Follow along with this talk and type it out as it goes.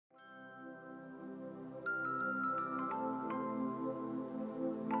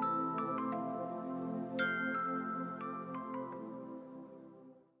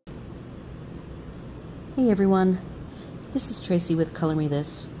Hey everyone, this is Tracy with Color Me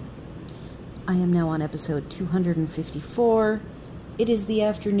This. I am now on episode 254. It is the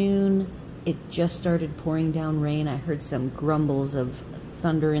afternoon. It just started pouring down rain. I heard some grumbles of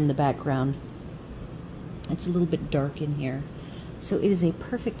thunder in the background. It's a little bit dark in here. So it is a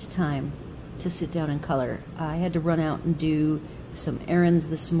perfect time to sit down and color. I had to run out and do some errands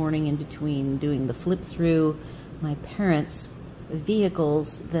this morning in between doing the flip through my parents'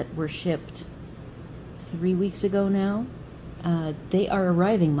 vehicles that were shipped 3 weeks ago now. They are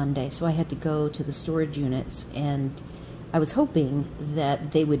arriving Monday, so I had to go to the storage units, and I was hoping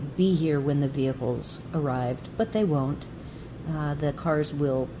that they would be here when the vehicles arrived, but they won't. The cars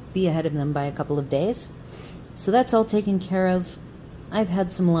will be ahead of them by a couple of days. So that's all taken care of. I've had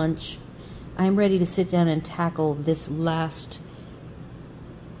some lunch. I'm ready to sit down and tackle this last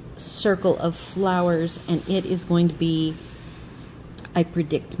circle of flowers, and it is going to be, I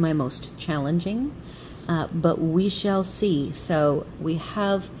predict, my most challenging. But we shall see. So we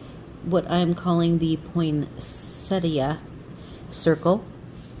have what I'm calling the poinsettia circle.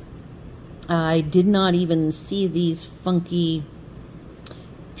 I did not even see these funky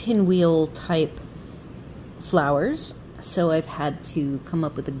pinwheel type flowers, so I've had to come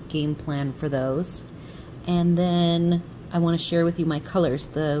up with a game plan for those. And then I want to share with you my colors.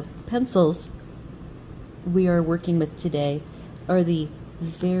 The pencils we are working with today are the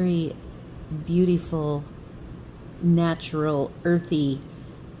very beautiful, natural, earthy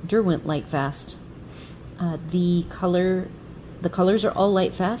Derwent Lightfast. The colors are all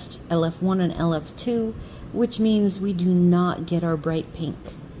Lightfast, LF1 and LF2, which means we do not get our bright pink.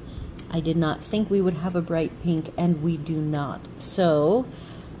 I did not think we would have a bright pink, and we do not. So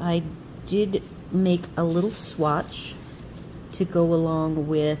I did make a little swatch to go along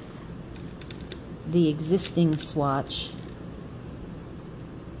with the existing swatch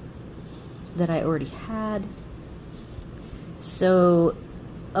that I already had. So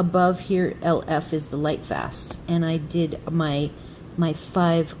above here, LF is the Lightfast, and I did my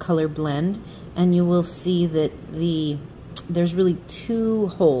 5 color blend, and you will see that there's really 2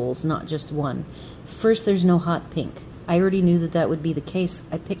 holes, not just one. First, there's no hot pink. I already knew that that would be the case.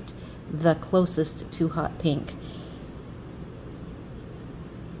 I picked the closest to hot pink.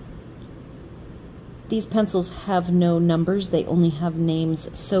 These pencils have no numbers, they only have names,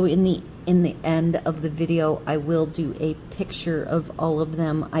 so in the end of the video I will do a picture of all of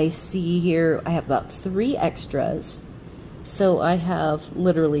them. I see here I have about 3 extras, so I have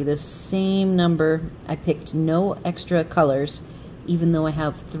literally the same number. I picked no extra colors, even though I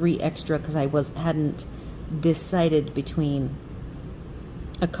have 3 extra because I hadn't decided between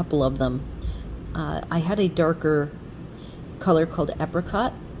a couple of them. I had a darker color called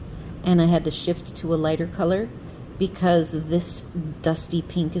Apricot, and I had to shift to a lighter color because this dusty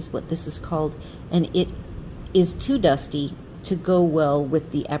pink is what this is called, and it is too dusty to go well with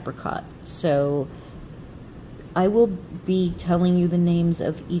the apricot. So I will be telling you the names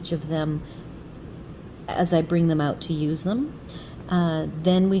of each of them as I bring them out to use them.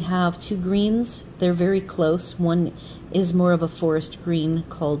 Then we have 2 greens. They're very close. One is more of a forest green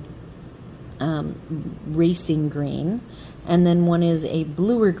called Racing Green, and then one is a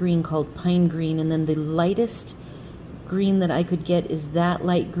bluer green called Pine Green, and then the lightest green that I could get is that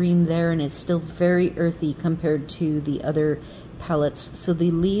light green there, and it's still very earthy compared to the other palettes. So the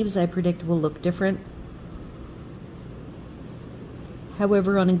leaves I predict will look different.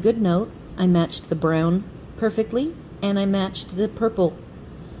 However, on a good note, I matched the brown perfectly, and I matched the purple,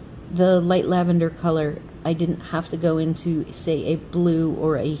 the light lavender color. I didn't have to go into, say, a blue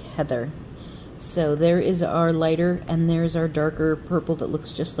or a heather. So there is our lighter, and there's our darker purple that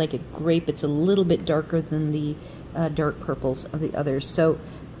looks just like a grape. It's a little bit darker than the dark purples of the others. So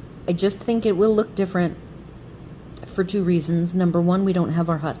I just think it will look different for 2 reasons. Number 1, we don't have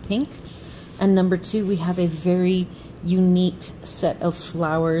our hot pink, and number 2, we have a very unique set of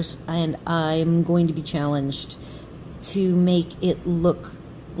flowers, and I'm going to be challenged to make it look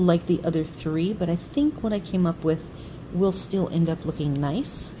like the other 3, but I think what I came up with will still end up looking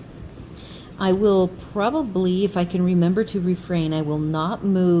nice. I will probably, if I can remember to refrain, I will not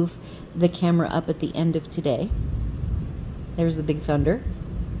move the camera up at the end of today. There's the big thunder.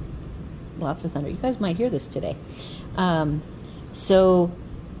 Lots of thunder. You guys might hear this today. So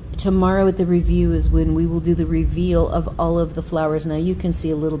tomorrow at the review is when we will do the reveal of all of the flowers. Now you can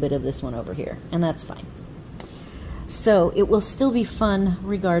see a little bit of this one over here, and that's fine. So it will still be fun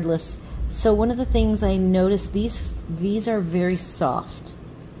regardless. So one of the things I noticed, these are very soft.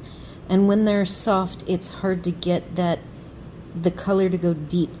 And when they're soft, it's hard to get the color to go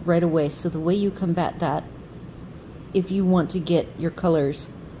deep right away. So the way you combat that, if you want to get your colors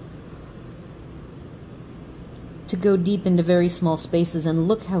to go deep into very small spaces, and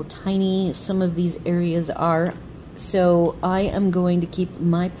look how tiny some of these areas are. So I am going to keep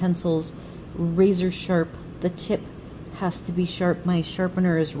my pencils razor sharp. The tip has to be sharp. My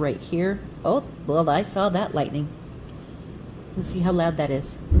sharpener is right here. Oh, well, I saw that lightning. Let's see how loud that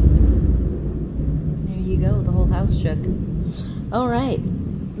is. There you go, the whole house shook. All right,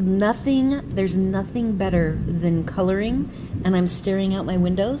 there's nothing better than coloring, and I'm staring out my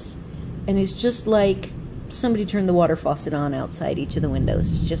windows, and it's just like somebody turned the water faucet on outside each of the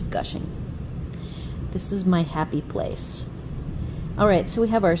windows, just gushing. This is my happy place. All right, so we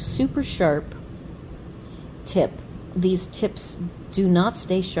have our super sharp tip. These tips do not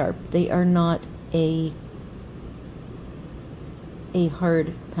stay sharp. They are not a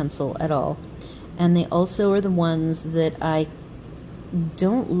hard pencil at all. And they also are the ones that I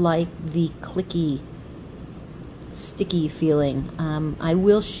don't like the clicky, sticky feeling. I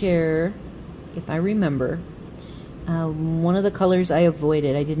will share, if I remember, one of the colors I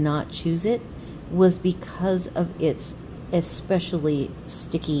avoided, I did not choose it, was because of its especially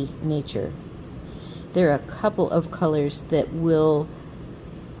sticky nature. There are a couple of colors that will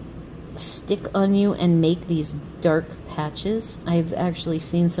stick on you and make these dark patches. I've actually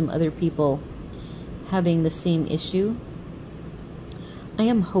seen some other people having the same issue. I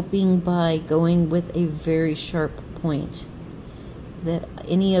am hoping by going with a very sharp point that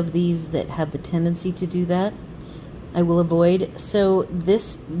any of these that have the tendency to do that, I will avoid. So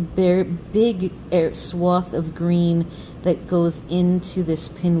this big swath of green that goes into this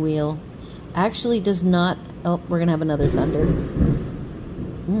pinwheel actually does not... Oh, we're gonna have another thunder.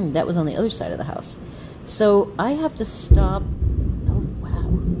 That was on the other side of the house. So I have to stop... Oh,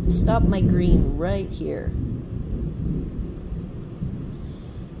 wow. Stop my green right here.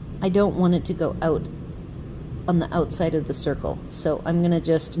 I don't want it to go out on the outside of the circle, so I'm gonna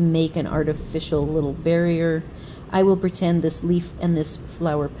just make an artificial little barrier. I will pretend this leaf and this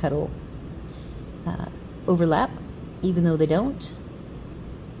flower petal overlap, even though they don't.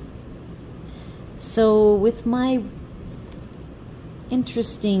 So with my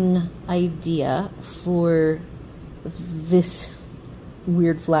interesting idea for this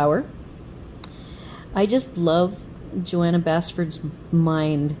weird flower, I just love Johanna Basford's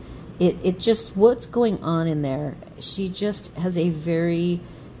mind. It just, what's going on in there, she just has a very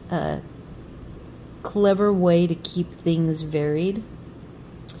clever way to keep things varied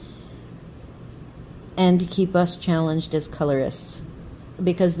and to keep us challenged as colorists,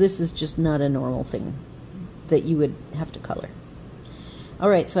 because this is just not a normal thing that you would have to color. All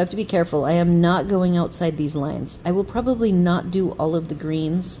right, so I have to be careful. I am not going outside these lines. I will probably not do all of the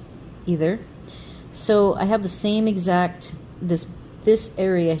greens either. So I have the same exact, this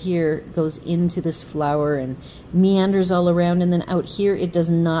area here goes into this flower and meanders all around, and then out here it does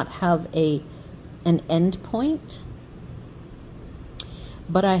not have an end point,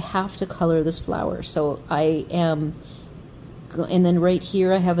 but I have to color this flower. So I am, and then right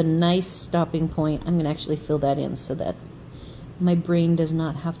here I have a nice stopping point. I'm gonna actually fill that in so that my brain does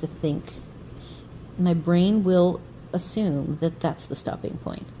not have to think. My brain will assume that that's the stopping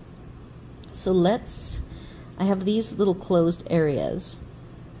point. So I have these little closed areas,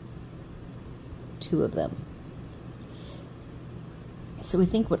 2 of them. So I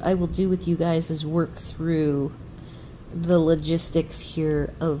think what I will do with you guys is work through the logistics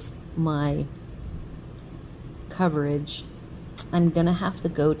here of my coverage. I'm gonna have to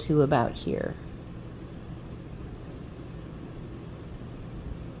go to about here.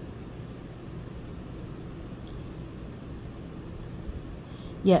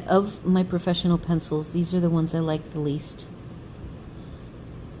 Yeah, of my professional pencils, these are the ones I like the least.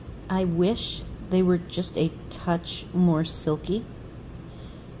 I wish they were just a touch more silky.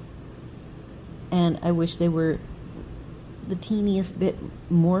 And I wish they were the teeniest bit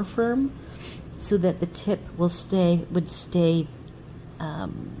more firm, so that the tip would stay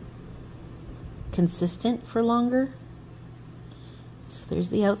consistent for longer. So there's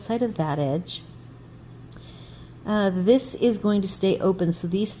the outside of that edge. This is going to stay open, so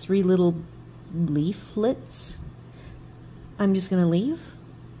these 3 little leaflets I'm just going to leave,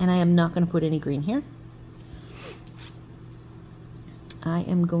 and I am not going to put any green here. I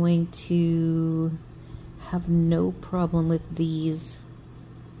am going to have no problem with these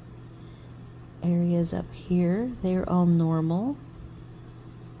areas up here. They're all normal.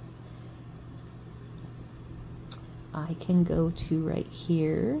 I can go to right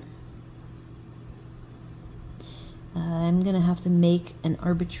here. I'm going to have to make an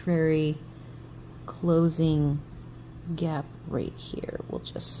arbitrary closing gap right here. We'll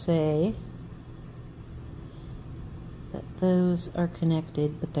just say that those are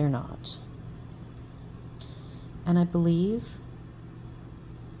connected, but they're not. And I believe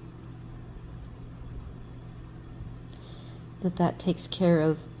that that takes care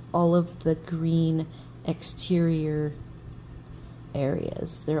of all of the green exterior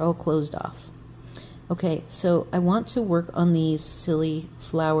areas. They're all closed off. Okay, so I want to work on these silly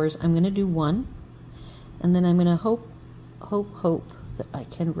flowers. I'm going to do one, and then I'm going to hope that I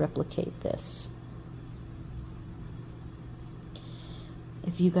can replicate this.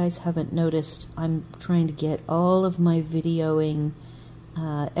 If you guys haven't noticed, I'm trying to get all of my videoing,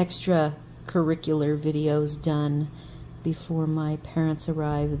 extracurricular videos done before my parents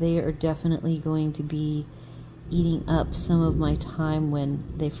arrive. They are definitely going to be eating up some of my time when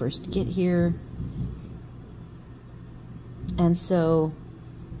they first get here. And so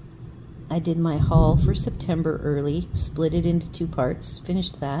I did my haul for September early, split it into 2 parts,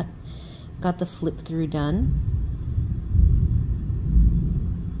 finished that, got the flip through done.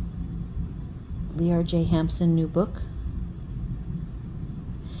 The R.J. Hampson new book.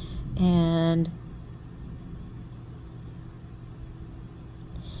 And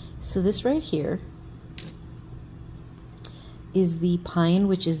so this right here is the pine,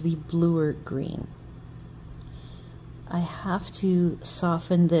 which is the bluer green. I have to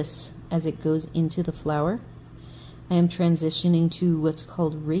soften this as it goes into the flower. I am transitioning to what's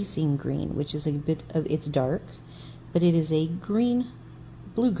called racing green, which is a bit of, it's dark, but it is a green,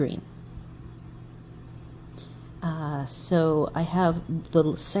 blue-green. So I have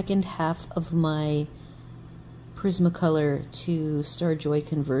the second half of my Prismacolor to Starjoy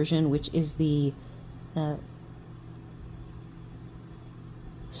conversion, which is the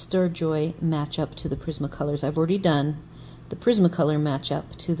Starjoy matchup to the Prismacolors. I've already done the Prismacolor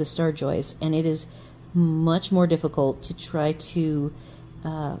matchup to the Starjoys, and it is much more difficult to try to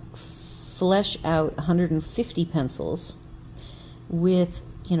flesh out 150 pencils with,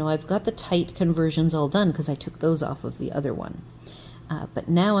 you know, I've got the tight conversions all done because I took those off of the other one. But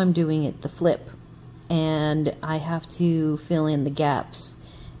now I'm doing it the flip, and I have to fill in the gaps.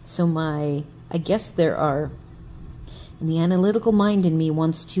 So I guess there are, and the analytical mind in me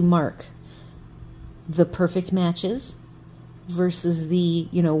wants to mark the perfect matches versus the,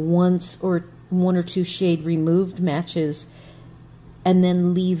 you know, one or two shade removed matches, and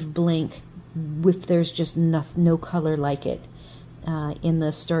then leave blank if there's just no color like it in the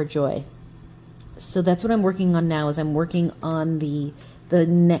Starjoy. So that's what I'm working on now, is I'm working on the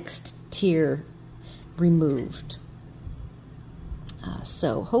next tier removed.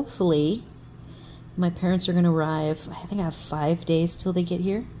 So hopefully my parents are going to arrive. I think I have 5 days till they get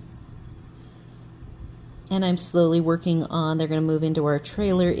here. And I'm slowly working on, they're going to move into our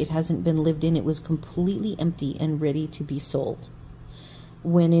trailer. It hasn't been lived in. It was completely empty and ready to be sold.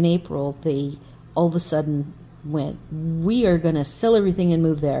 When in April, they all of a sudden went, we are going to sell everything and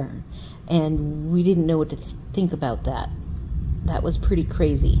move there. And we didn't know what to think about that. That was pretty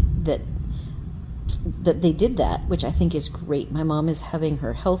crazy that they did that, which I think is great. My mom is having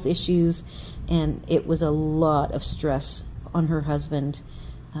her health issues, and it was a lot of stress on her husband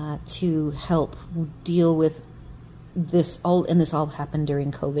to help deal with this all, and this all happened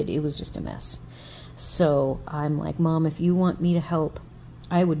during COVID. It was just a mess. So I'm like, Mom, if you want me to help,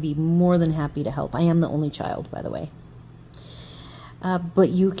 I would be more than happy to help. I am the only child, by the way. But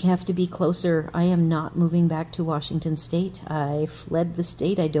you have to be closer. I am not moving back to Washington State. I fled the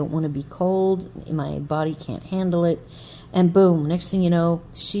state. I don't want to be cold. My body can't handle it. And boom, next thing you know,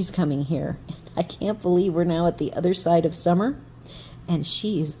 she's coming here. I can't believe we're now at the other side of summer, and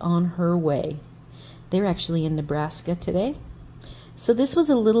she is on her way. They're actually in Nebraska today. So this was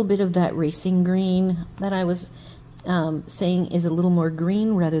a little bit of that racing green that I was saying is a little more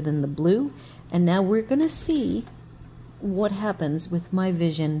green rather than the blue. And now we're going to see what happens with my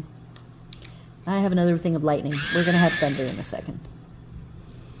vision. I have another thing of lightning. We're going to have thunder in a second.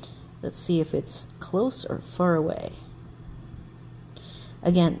 Let's see if it's close or far away.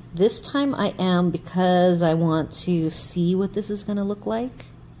 Again, this time I am, because I want to see what this is going to look like.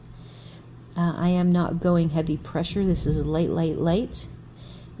 I am not going heavy pressure. This is light, light, light,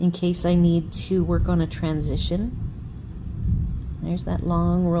 in case I need to work on a transition. There's that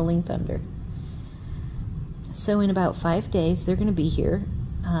long rolling thunder. So in about 5 days, they're going to be here.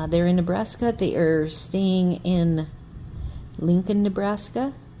 They're in Nebraska. They are staying in Lincoln,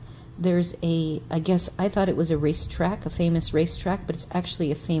 Nebraska. There's a, I guess I thought it was a racetrack, a famous racetrack, but it's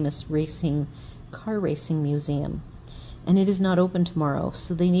actually a famous car racing museum. And it is not open tomorrow,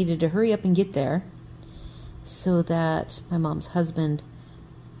 so they needed to hurry up and get there so that my mom's husband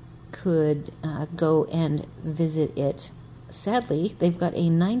could go and visit it. Sadly, they've got a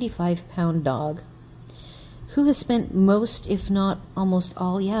 95-pound dog who has spent most, if not almost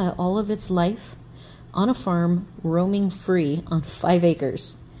all of its life on a farm, roaming free on 5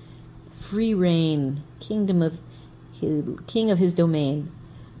 acres. Free reign, king of his domain.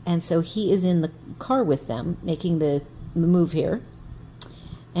 And so he is in the car with them, making the move here.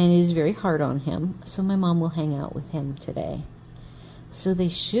 And it is very hard on him, so my mom will hang out with him today. So they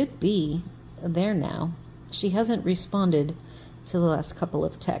should be there now. She hasn't responded to the last couple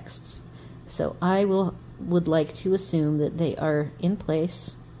of texts. So I would like to assume that they are in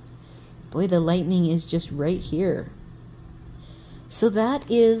place. Boy, the lightning is just right here. So that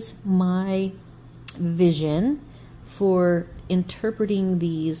is my vision for interpreting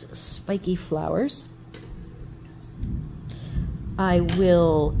these spiky flowers. I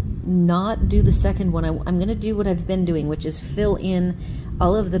will not do the second one. I'm going to do what I've been doing, which is fill in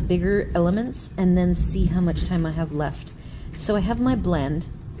all of the bigger elements and then see how much time I have left. So I have my blend.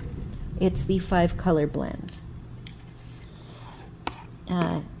 It's the 5 color blend.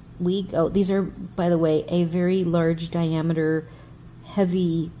 These are, by the way, a very large diameter,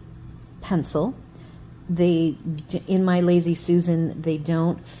 heavy pencil. They, in my Lazy Susan, they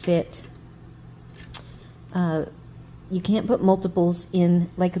don't fit. You can't put multiples in,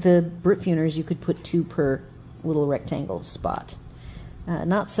 like the Britfuners, you could put 2 per little rectangle spot.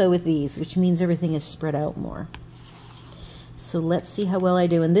 Not so with these, which means everything is spread out more. So let's see how well I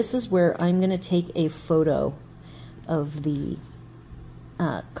do. And this is where I'm going to take a photo of the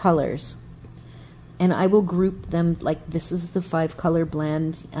colors. And I will group them, like this is the 5 color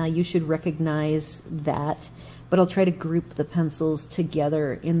blend. You should recognize that. But I'll try to group the pencils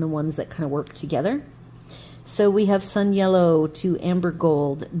together in the ones that kind of work together. So we have sun yellow to amber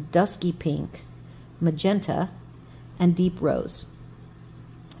gold, dusky pink, magenta, and deep rose.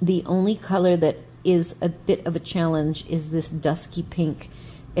 The only color that is a bit of a challenge is this dusky pink.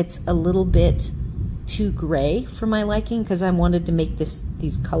 It's a little bit too gray for my liking because I wanted to make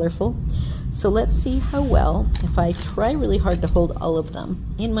these colorful. So let's see how well, if I try really hard to hold all of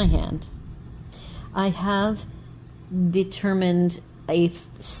them in my hand. I have determined a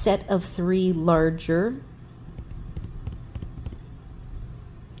set of 3 larger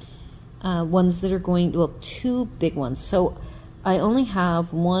ones that are going, well, 2 big ones. So I only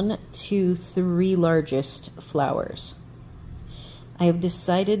have 1, 2, 3 largest flowers. I have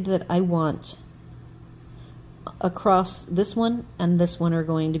decided that I want across this one and this one are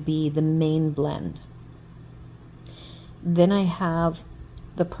going to be the main blend. Then I have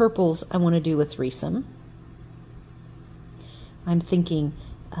the purples I want to do a threesome. I'm thinking,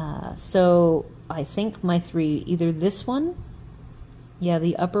 so I think my 3, either this one, yeah,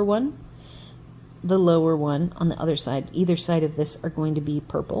 the upper one, the lower one on the other side, either side of this are going to be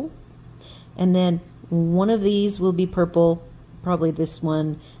purple. And then one of these will be purple, probably this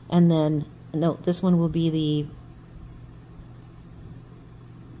one, and then, no, this one will be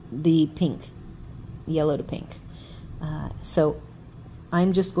the pink, yellow to pink. So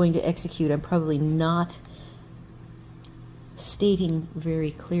I'm just going to execute. I'm probably not stating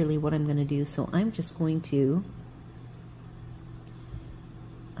very clearly what I'm going to do, so I'm just going to,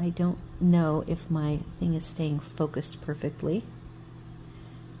 I don't know if my thing is staying focused perfectly.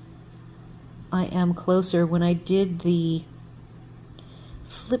 I am closer. When I did the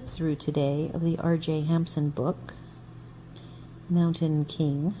flip through today of the R.J. Hampson book, Mountain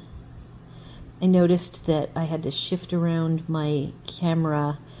King, I noticed that I had to shift around my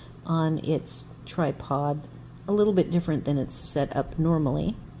camera on its tripod a little bit different than it's set up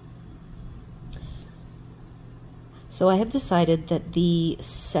normally. So I have decided that the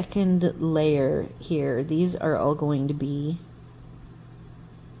second layer here, these are all going to be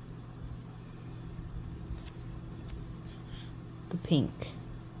the pink.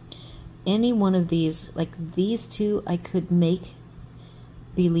 Any one of these, like these 2, I could make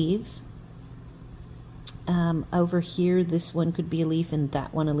be leaves. Over here, this one could be a leaf, and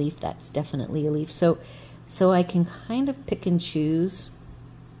that one a leaf. That's definitely a leaf. So I can kind of pick and choose.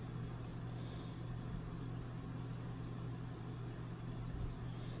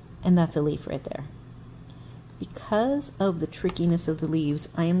 And that's a leaf right there. Because of the trickiness of the leaves,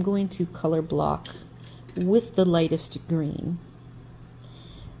 I am going to color block with the lightest green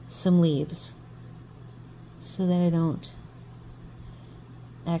some leaves so that I don't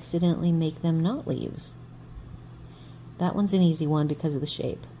accidentally make them not leaves. That one's an easy one because of the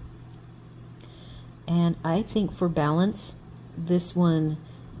shape. And I think for balance, this one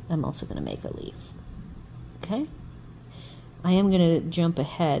I'm also going to make a leaf. Okay? I am going to jump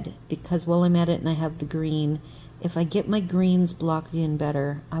ahead because while I'm at it and I have the green, if I get my greens blocked in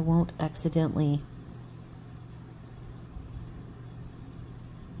better, I won't accidentally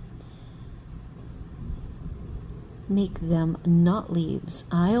make them not leaves.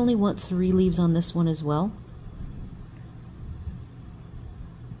 I only want 3 leaves on this one as well.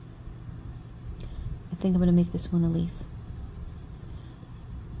 I think I'm going to make this one a leaf.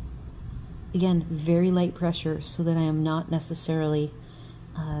 Again, very light pressure so that I am not necessarily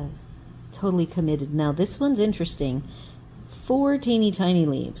totally committed. Now this one's interesting. 4 teeny tiny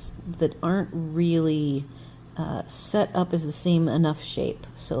leaves that aren't really set up as the same enough shape.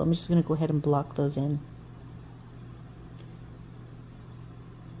 So I'm just going to go ahead and block those in.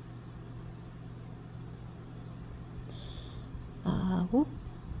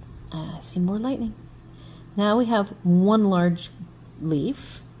 I see more lightning. Now we have 1 large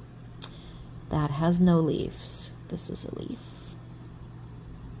leaf that has no leaves. This is a leaf.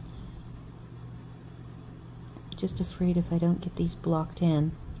 Just afraid if I don't get these blocked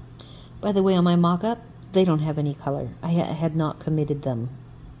in. By the way, on my mock-up, they don't have any color. I had not committed them.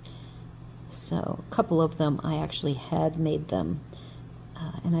 So a couple of them I actually had made them,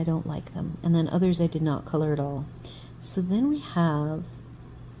 and I don't like them. And then others I did not color at all. So then we have,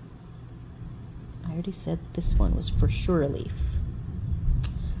 I already said this one was for sure a leaf.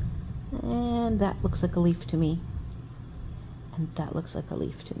 And that looks like a leaf to me. And that looks like a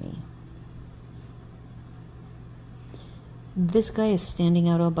leaf to me. This guy is standing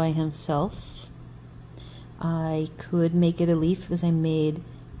out all by himself. I could make it a leaf because I made,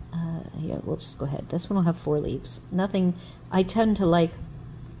 yeah, we'll just go ahead. This one will have 4 leaves. Nothing, I tend to like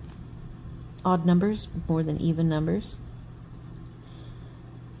odd numbers more than even numbers.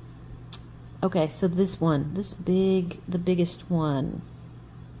 Okay, so this one, the biggest one,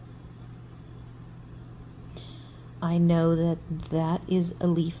 I know that that is a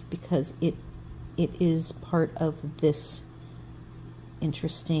leaf because it is part of this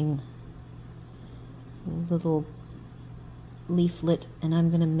interesting little leaflet, and I'm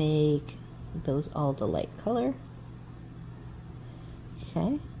going to make those all the light color.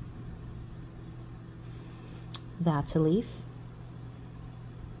 Okay. That's a leaf.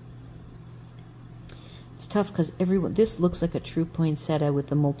 It's tough because this looks like a true poinsettia with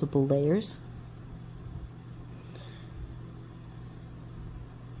the multiple layers.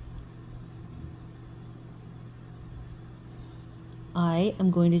 I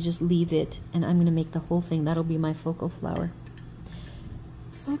am going to just leave it, and I'm going to make the whole thing. That'll be my focal flower.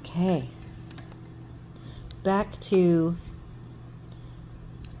 Okay. Back to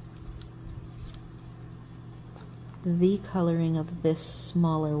the coloring of this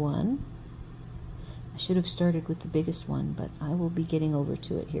smaller one. I should have started with the biggest one, but I will be getting over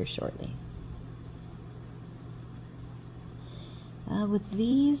to it here shortly. With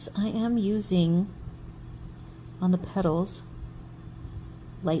these, I am using, on the petals,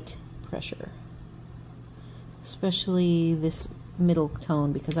 light pressure, especially this middle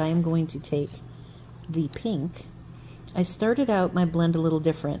tone, because I am going to take the pink. I started out my blend a little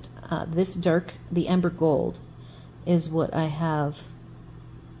different. This dark, the amber gold, is what I have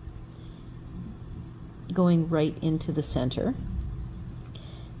going right into the center.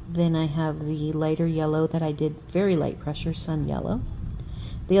 Then I have the lighter yellow that I did very light pressure, sun yellow.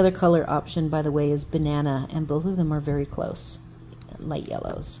 The other color option, by the way, is banana, and both of them are very close, light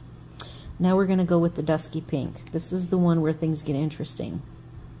yellows. Now we're going to go with the dusky pink. This is the one where things get interesting.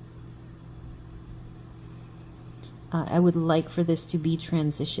 I would like for this to be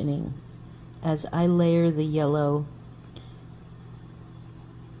transitioning as I layer the yellow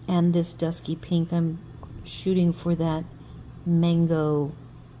and this dusky pink. I'm shooting for that mango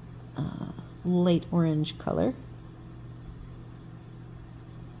light orange color.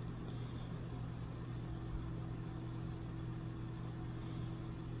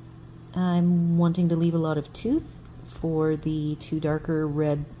 I'm wanting to leave a lot of tooth for the 2 darker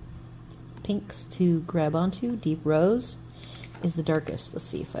red pinks to grab onto. Deep Rose is the darkest. Let's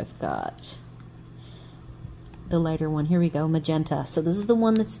see if I've got the lighter one. Here we go, magenta. So this is the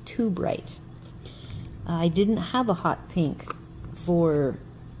one that's too bright. I didn't have a hot pink for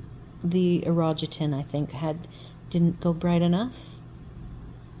the erogeton, I think. Didn't go bright enough.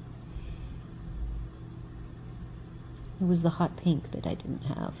 It was the hot pink that I didn't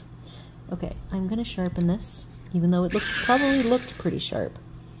have. Okay, I'm going to sharpen this, even though it probably looked pretty sharp.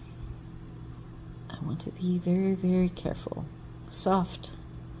 I want to be very, very careful. Soft.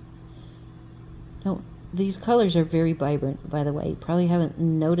 No, these colors are very vibrant, by the way. You probably haven't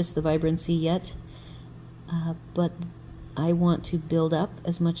noticed the vibrancy yet, but I want to build up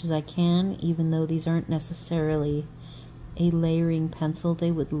as much as I can, even though these aren't necessarily a layering pencil.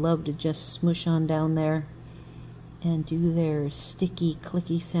 They would love to just smoosh on down there and do their sticky,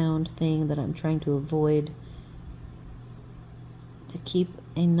 clicky sound thing that I'm trying to avoid, to keep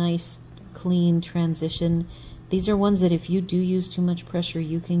a nice, clean transition. These are ones that if you do use too much pressure,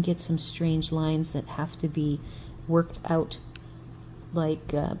 you can get some strange lines that have to be worked out, like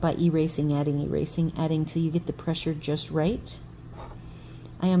by erasing, adding till you get the pressure just right.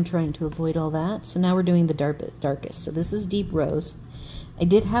 I am trying to avoid all that. So now we're doing the darkest. So this is Deep Rose. I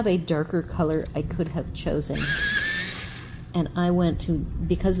did have a darker color I could have chosen. And I went to,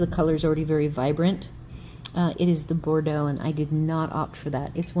 because the color is already very vibrant, it is the Bordeaux, and I did not opt for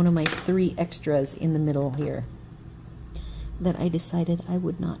that. It's one of my 3 extras in the middle here that I decided I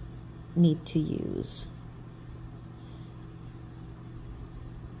would not need to use.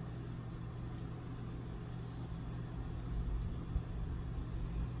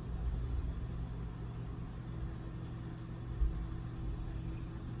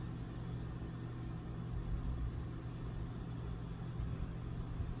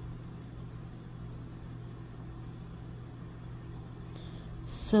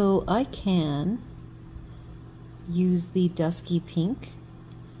 So I can use the dusky pink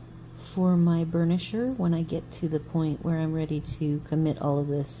for my burnisher when I get to the point where I'm ready to commit all of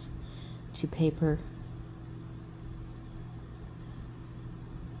this to paper.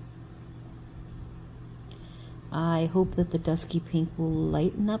 I hope that the dusky pink will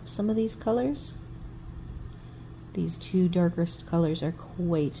lighten up some of these colors. These 2 darkest colors are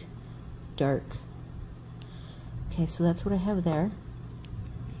quite dark. Okay, so that's what I have there.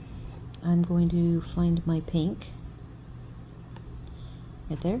 I'm going to find my pink.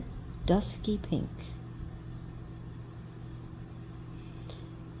 Right there. Dusky pink.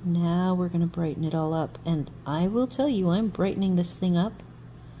 Now we're going to brighten it all up. And I will tell you, I'm brightening this thing up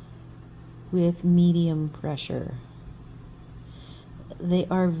with medium pressure. They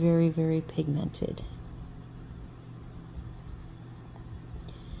are very, very pigmented.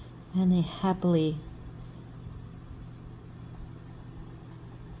 And they happily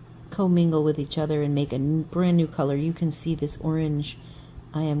commingle with each other and make a brand new color. You can see this orange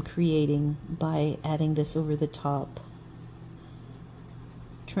I am creating by adding this over the top.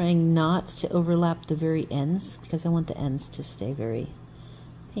 Trying not to overlap the very ends because I want the ends to stay very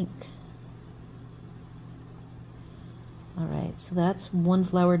pink. Alright, so that's one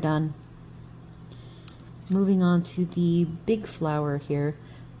flower done. Moving on to the big flower here.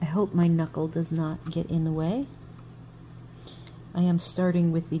 I hope my knuckle does not get in the way. I am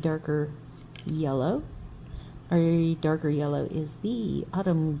starting with the darker yellow. Our darker yellow is the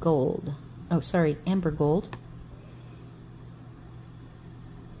autumn gold. Oh, sorry, amber gold.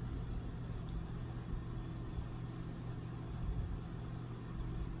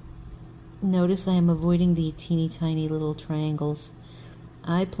 Notice I am avoiding the teeny tiny little triangles.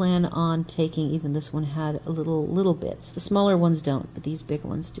 I plan on taking, even this one had a little bits. The smaller ones don't, but these big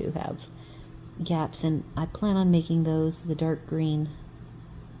ones do have gaps, and I plan on making those the dark green.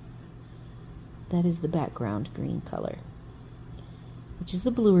 That is the background green color, which is the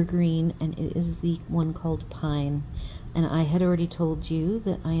bluer green, and it is the one called Pine. And I had already told you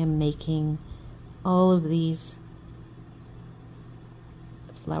that I am making all of these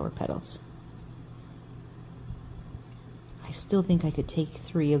flower petals. I still think I could take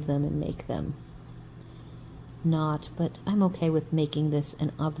 3 of them and make them not, but I'm okay with making this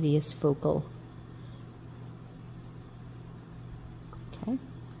an obvious focal. Okay.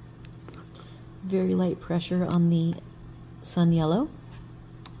 Very light pressure on the sun yellow.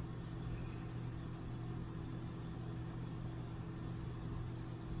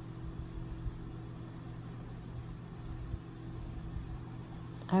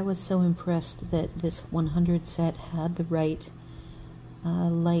 I was so impressed that this 100 set had the right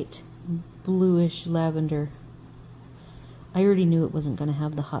light bluish lavender. I already knew it wasn't going to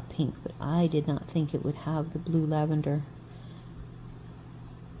have the hot pink, but I did not think it would have the blue lavender.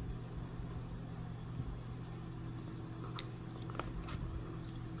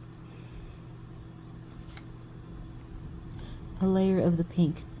 A layer of the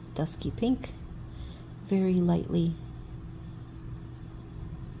pink, dusky pink, very lightly.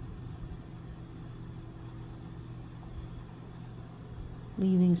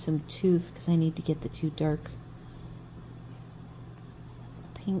 Leaving some tooth because I need to get the 2 dark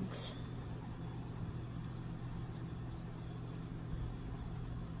pinks.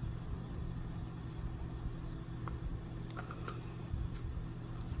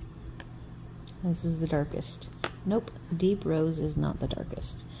 This is the darkest. Nope, Deep Rose is not the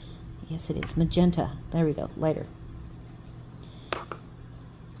darkest. Yes, it is. Magenta. There we go. Lighter.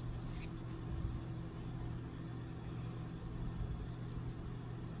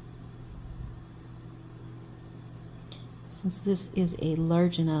 Since this is a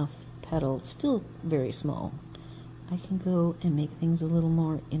large enough petal, still very small, I can go and make things a little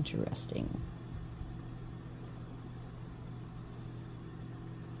more interesting.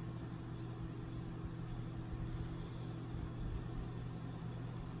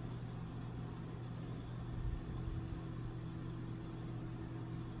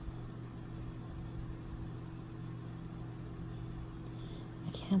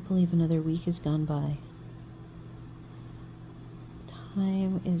 Can't believe another week has gone by.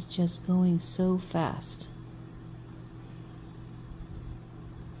 Time is just going so fast.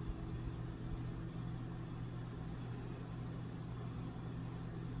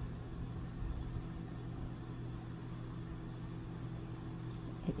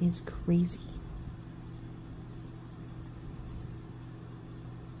 It is crazy.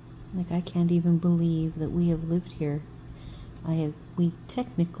 Like, I can't even believe that we have lived here. We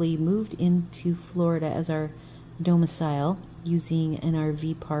technically moved into Florida as our domicile, using an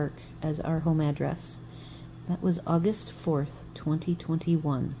RV park as our home address. That was August 4th,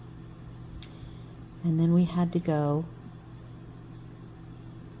 2021. And then we had to go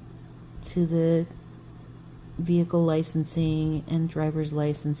to the vehicle licensing and driver's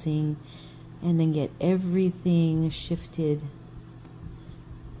licensing, and then get everything shifted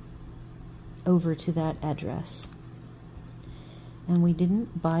over to that address. And we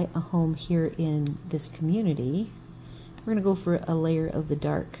didn't buy a home here in this community. We're going to go for a layer of the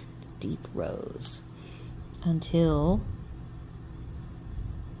dark, deep rose until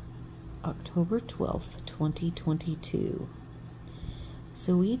October 12th, 2022.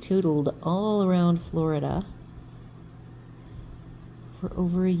 So we tootled all around Florida for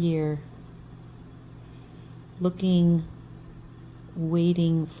over a year, looking,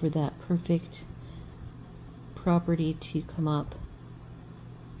 waiting for that perfect property to come up.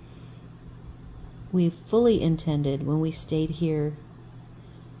 We fully intended, when we stayed here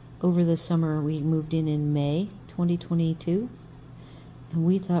over the summer, we moved in May 2022, and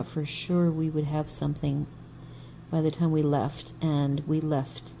we thought for sure we would have something by the time we left, and we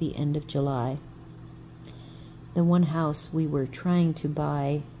left the end of July. The one house we were trying to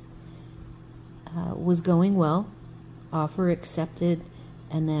buy was going well, offer accepted,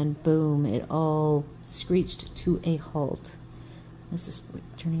 and then boom, it all screeched to a halt. This is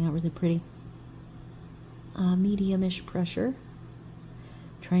turning out really pretty. Medium-ish pressure,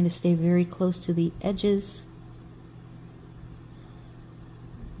 trying to stay very close to the edges,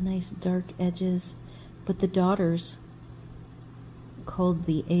 nice dark edges. But the daughters called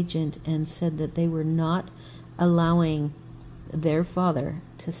the agent and said that they were not allowing their father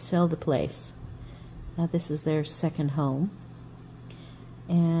to sell the place. This is their second home,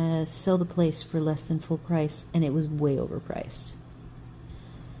 and sell the place for less than full price, and it was way overpriced.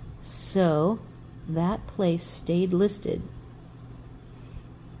 So that place stayed listed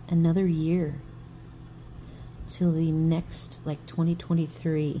another year till the next, like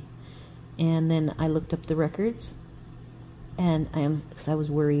 2023. And then I looked up the records, and because I was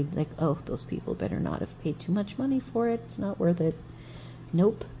worried, like, oh, those people better not have paid too much money for it, it's not worth it.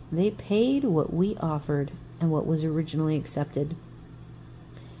 Nope, they paid what we offered and what was originally accepted,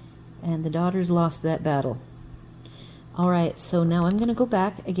 and the daughters lost that battle. Alright, so now I'm going to go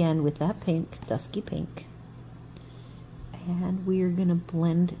back again with that pink, dusky pink, and we are going to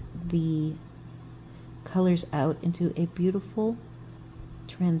blend the colors out into a beautiful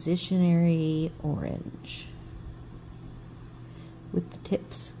transitionary orange, with the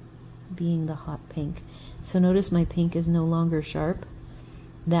tips being the hot pink. So notice my pink is no longer sharp.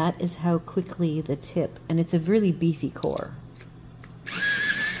 That is how quickly the tip, and it's a really beefy core.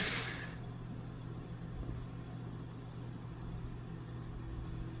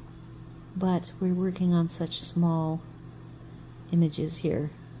 But we're working on such small images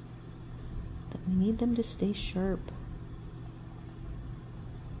here that we need them to stay sharp.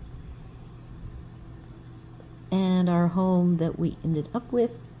 And our home that we ended up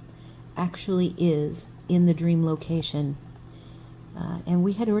with actually is in the dream location. And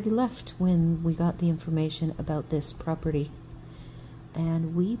we had already left when we got the information about this property.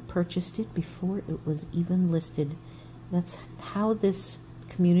 And we purchased it before it was even listed. That's how this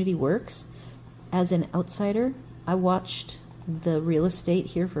community works. As an outsider, I watched the real estate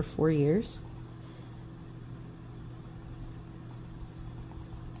here for 4 years.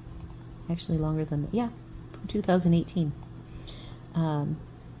 Actually longer than that. Yeah, from 2018.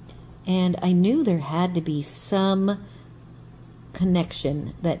 And I knew there had to be some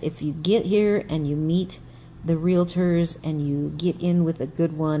connection, that if you get here and you meet the realtors and you get in with a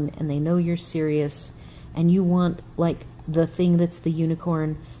good one and they know you're serious and you want like the thing that's the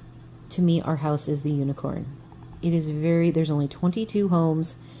unicorn, to me our house is the unicorn. It is there's only 22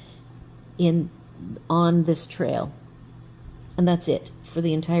 homes on this trail, and that's it for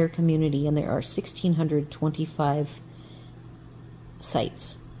the entire community, and there are 1,625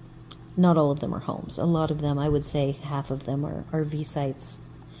 sites. Not all of them are homes. A lot of them, I would say half of them are RV sites,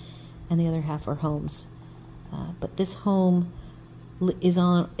 and the other half are homes. But this home is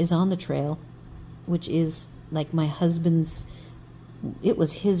on the trail, which is like my husband's it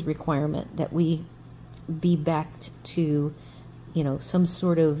was his requirement that we be backed to, you know, some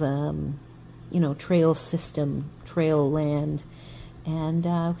sort of, you know, trail system, trail land. And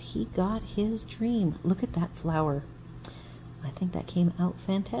he got his dream. Look at that flower. I think that came out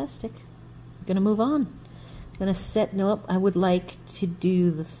fantastic. I'm going to move on. I'm going to set, nope, I would like to do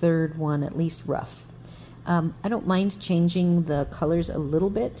the third one at least rough. I don't mind changing the colors a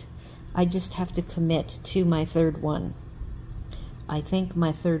little bit. I just have to commit to my third one. I think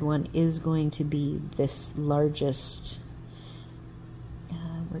my third one is going to be this largest.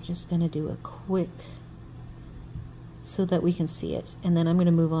 We're just going to do a quick so that we can see it. And then I'm going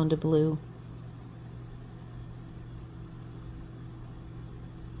to move on to blue.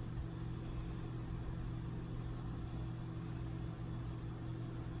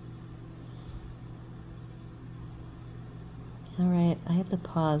 All right, I have to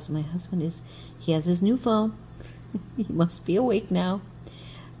pause. My husband he has his new phone. He must be awake now.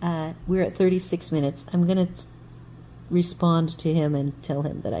 We're at 36 minutes. I'm going to respond to him and tell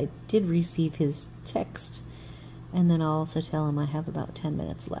him that I did receive his text. And then I'll also tell him I have about 10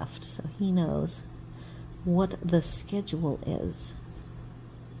 minutes left, so he knows what the schedule is.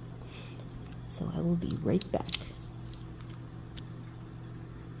 So I will be right back.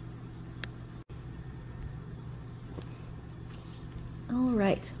 All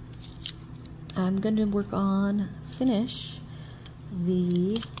right. I'm going to finish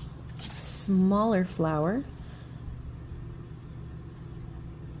the smaller flower.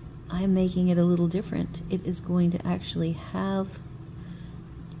 I'm making it a little different. It is going to actually have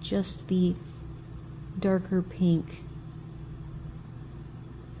just the darker pink,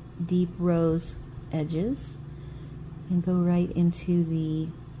 deep rose edges and go right into the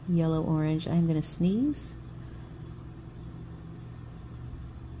yellow orange. I'm going to sneeze.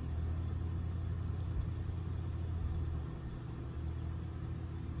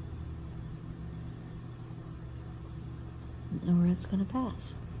 Or it's going to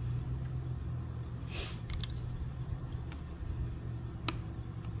pass.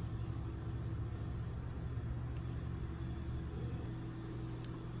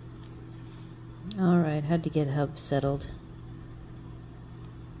 All right, had to get hub settled.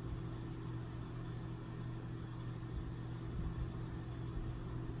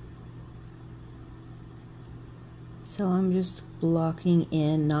 So I'm just blocking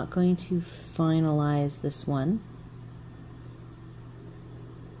in, not going to finalize this one.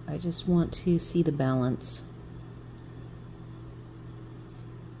 I just want to see the balance.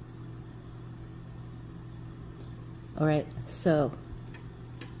 All right, so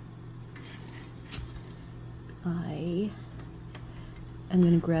I am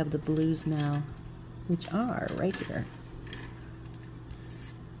going to grab the blues now, which are right here.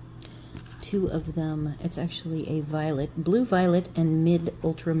 Two of them, it's actually a violet. Blue violet and mid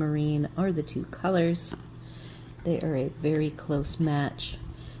ultramarine are the two colors. They are a very close match.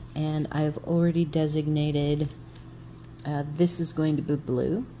 And I've already designated, this is going to be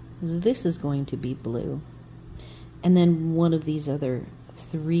blue, this is going to be blue, and then one of these other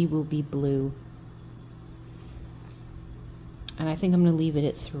three will be blue. And I think I'm going to leave it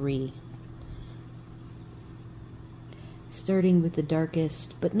at 3. Starting with the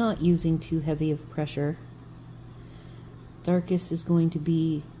darkest, but not using too heavy of pressure. Darkest is going to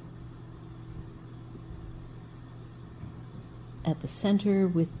be at the center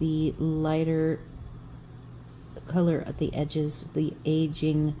with the lighter color at the edges. The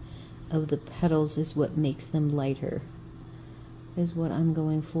aging of the petals is what makes them lighter, is what I'm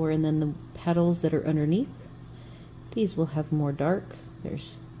going for. And then the petals that are underneath, these will have more dark.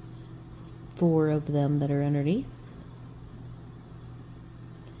 There's 4 of them that are underneath.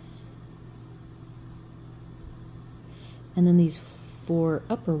 And then these 4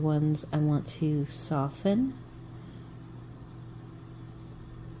 upper ones I want to soften.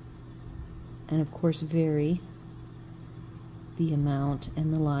 And of course vary the amount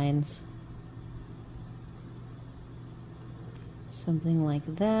and the lines. Something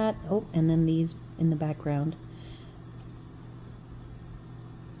like that. Oh, and then these in the background.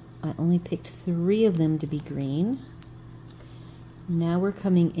 I only picked 3 of them to be green. Now we're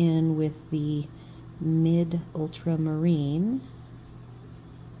coming in with the mid ultramarine.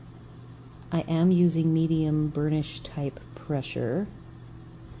 I am using medium burnish type pressure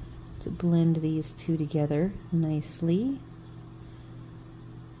to blend these two together nicely.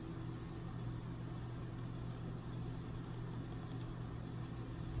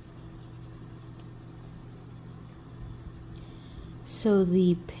 So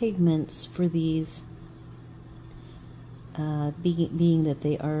the pigments for these, being that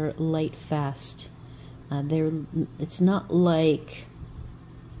they are light fast, it's not like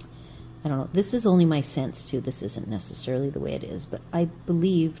I don't know, this is only my sense too, this isn't necessarily the way it is, but I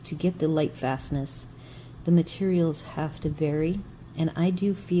believe to get the light fastness, the materials have to vary, and I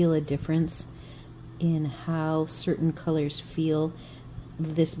do feel a difference in how certain colors feel.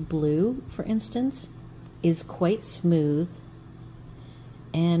 This blue, for instance, is quite smooth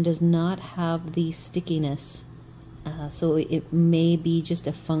and does not have the stickiness, so it may be just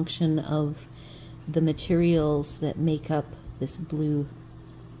a function of the materials that make up this blue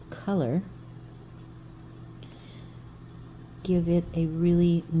color give it a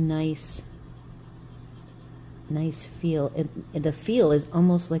really nice feel. The feel is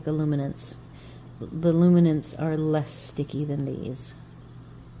almost like a luminance. The luminance are less sticky than these.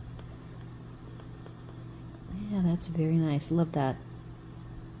 Yeah, that's very nice. Love that.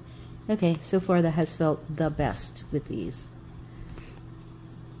 Okay, so far that has felt the best with these.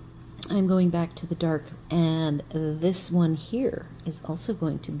 I'm going back to the dark, and this one here is also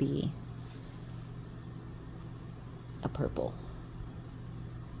going to be a purple.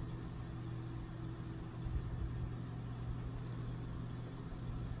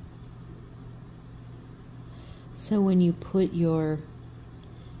 So when you put your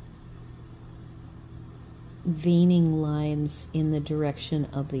veining lines in the direction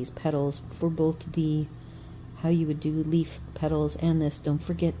of these petals for both the how you would do leaf petals and this, don't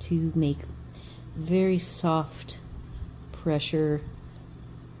forget to make very soft pressure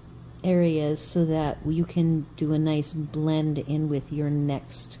areas so that you can do a nice blend in with your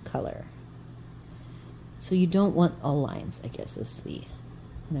next color. So you don't want all lines, I guess is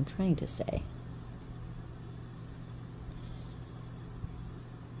what I'm trying to say.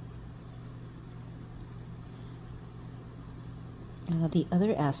 The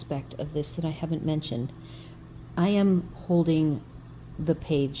other aspect of this that I haven't mentioned, I am holding the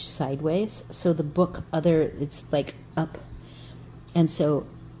page sideways, so the book it's like up, and so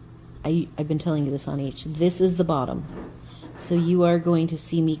I've been telling you this on each. This is the bottom, so you are going to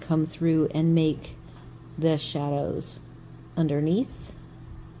see me come through and make the shadows underneath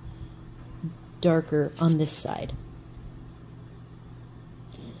darker on this side.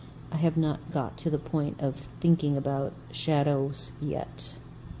 I have not got to the point of thinking about shadows yet.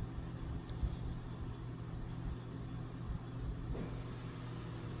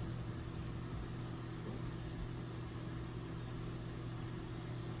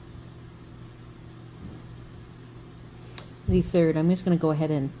 The third, I'm just going to go ahead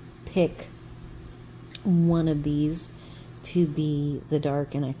and pick one of these to be the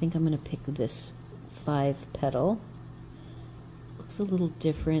dark, and I think I'm going to pick this 5 petal. Looks a little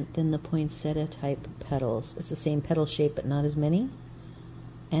different than the poinsettia type petals. It's the same petal shape but not as many,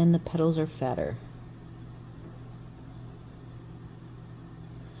 and the petals are fatter.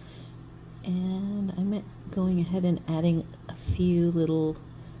 And I'm going ahead and adding a few little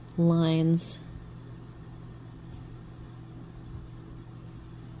lines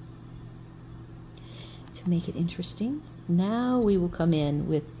to make it interesting. Now we will come in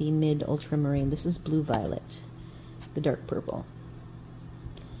with the mid ultramarine. This is blue violet, the dark purple.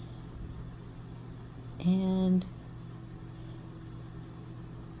 And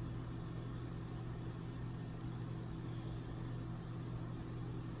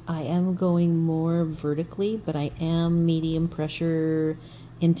I am going more vertically, but I am medium pressure,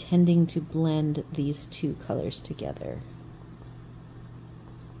 intending to blend these two colors together.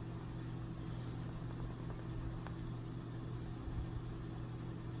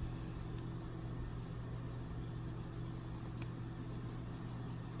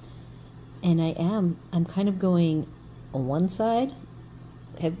 And I'm kind of going on one side,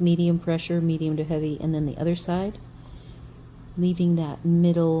 have medium pressure, medium to heavy, and then the other side, leaving that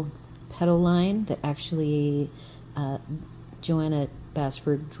middle petal line that actually Johanna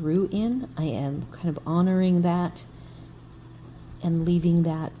Basford drew in. I am kind of honoring that and leaving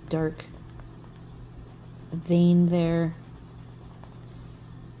that dark vein there.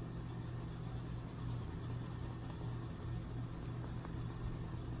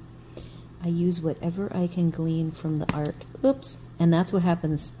 I use whatever I can glean from the art. Oops, and that's what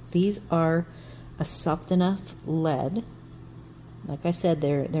happens. These are a soft enough lead. Like I said,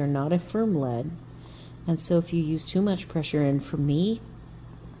 they're not a firm lead. And so if you use too much pressure, and for me,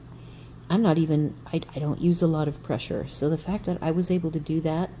 I don't use a lot of pressure. So the fact that I was able to do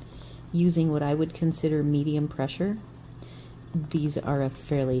that using what I would consider medium pressure, these are a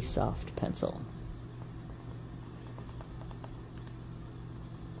fairly soft pencil.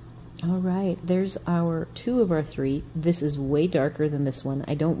 All right, there's our 2 of our 3. This is way darker than this one.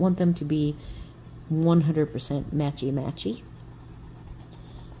 I don't want them to be 100% matchy-matchy,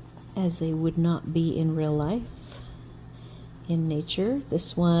 as they would not be in real life. in nature.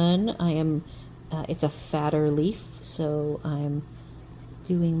 This one, I am, it's a fatter leaf, so I'm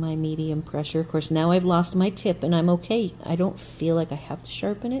doing my medium pressure. Of course, now I've lost my tip and I'm okay. I don't feel like I have to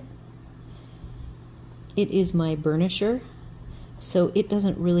sharpen it. It is my burnisher, so it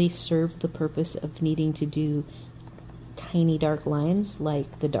doesn't really serve the purpose of needing to do tiny dark lines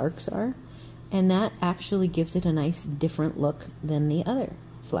like the darks are, and that actually gives it a nice different look than the other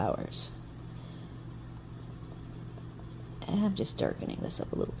flowers. And I'm just darkening this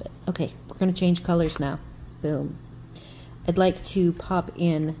up a little bit. Okay, we're going to change colors now. Boom. I'd like to pop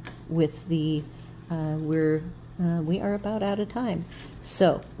in with the, we are about out of time.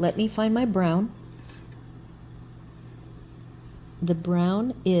 So let me find my brown. The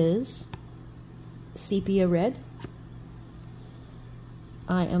brown is sepia red.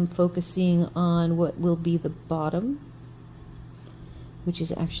 I am focusing on what will be the bottom, which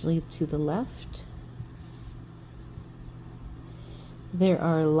is actually to the left. There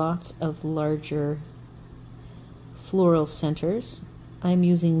are lots of larger floral centers. I'm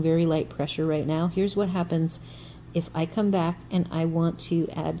using very light pressure right now. Here's what happens if I come back and I want to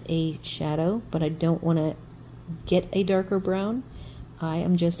add a shadow, but I don't want to get a darker brown. I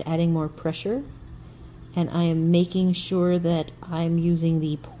am just adding more pressure, and I am making sure that I'm using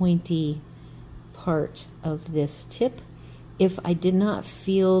the pointy part of this tip. If I did not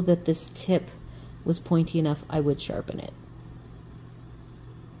feel that this tip was pointy enough, I would sharpen it.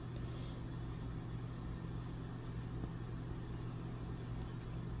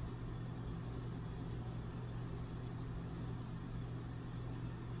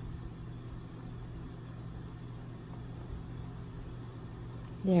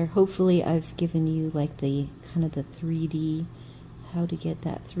 There, hopefully I've given you like the kind of the 3D, how to get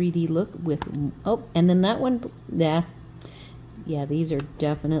that 3D look with, oh, and then that one, yeah, these are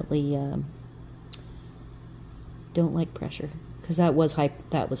definitely, don't like pressure, because that was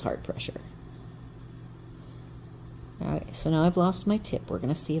hard pressure. Alright, so now I've lost my tip. We're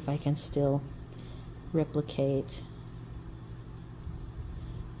going to see if I can still replicate.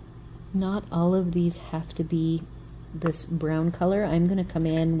 Not all of these have to be this brown color. I'm going to come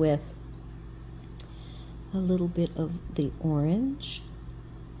in with a little bit of the orange.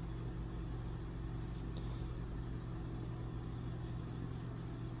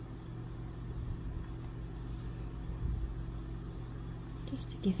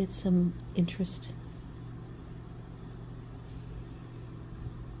 Just to give it some interest.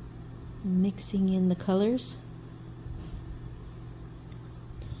 Mixing in the colors.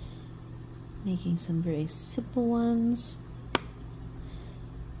 Making some very simple ones.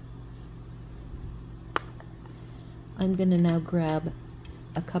 I'm going to now grab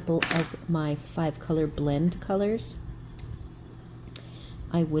a couple of my 5-color blend colors.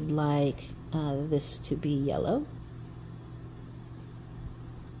 I would like this to be yellow.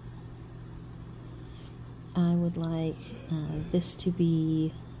 I would like this to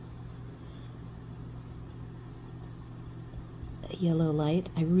be yellow light.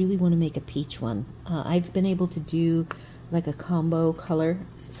 I really want to make a peach one. I've been able to do like a combo color.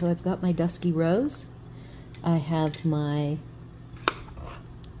 So I've got my dusky rose. I have my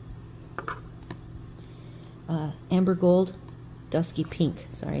amber gold, dusky pink.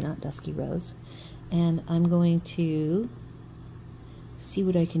 Sorry, not dusky rose. And I'm going to see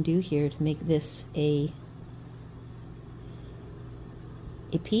what I can do here to make this a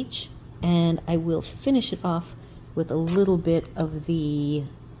peach. And I will finish it off with a little bit of the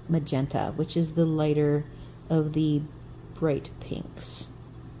magenta, which is the lighter of the bright pinks.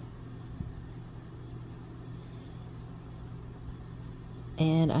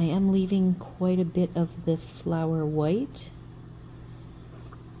 And I am leaving quite a bit of the flower white.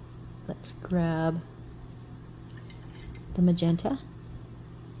 Let's grab the magenta.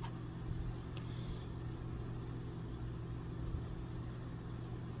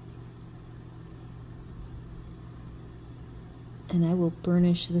 And I will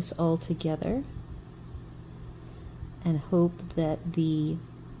burnish this all together and hope that the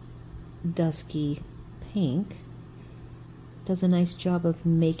dusky pink does a nice job of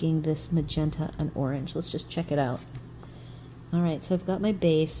making this magenta an orange. Let's just check it out. Alright, so I've got my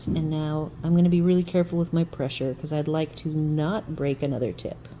base, and now I'm going to be really careful with my pressure because I'd like to not break another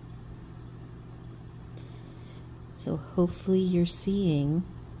tip. So hopefully you're seeing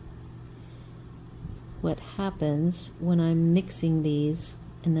what happens when I'm mixing these,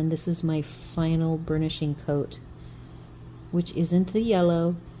 and then this is my final burnishing coat, which isn't the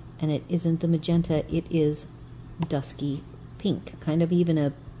yellow and it isn't the magenta, it is dusky pink, kind of even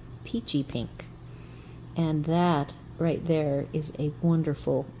a peachy pink. And that right there is a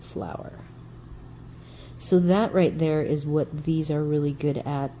wonderful flower. So that right there is what these are really good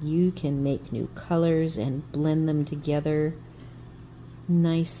at. You can make new colors and blend them together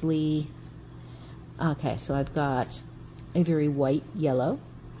nicely. Okay, so I've got a very white yellow.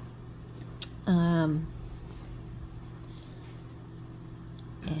 And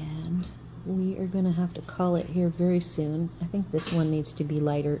we are going to have to call it here very soon. I think this one needs to be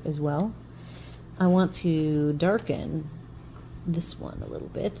lighter as well. I want to darken this one a little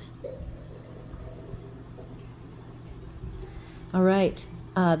bit. All right,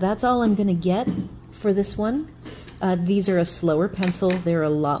 that's all I'm going to get for this one. These are a slower pencil. They're a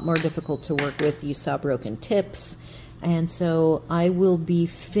lot more difficult to work with. You saw broken tips. And so I will be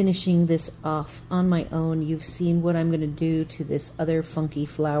finishing this off on my own. You've seen what I'm going to do to this other funky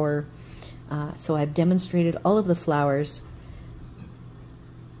flower. So I've demonstrated all of the flowers.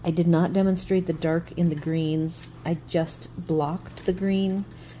 I did not demonstrate the dark in the greens. I just blocked the green,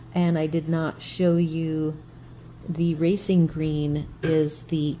 and I did not show you the racing green is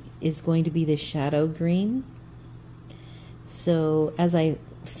going to be the shadow green. So as I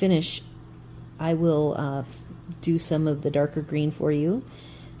finish, I will do some of the darker green for you.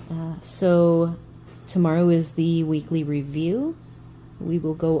 So tomorrow is the weekly review. We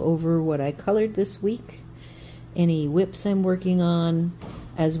will go over what I colored this week, any whips I'm working on,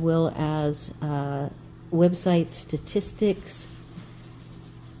 as well as website statistics,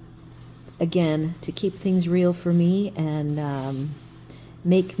 again, to keep things real for me and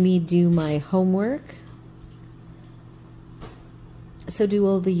make me do my homework. So do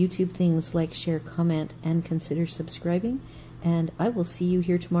all the YouTube things like share, comment, and consider subscribing. And I will see you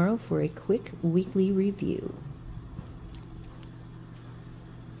here tomorrow for a quick weekly review.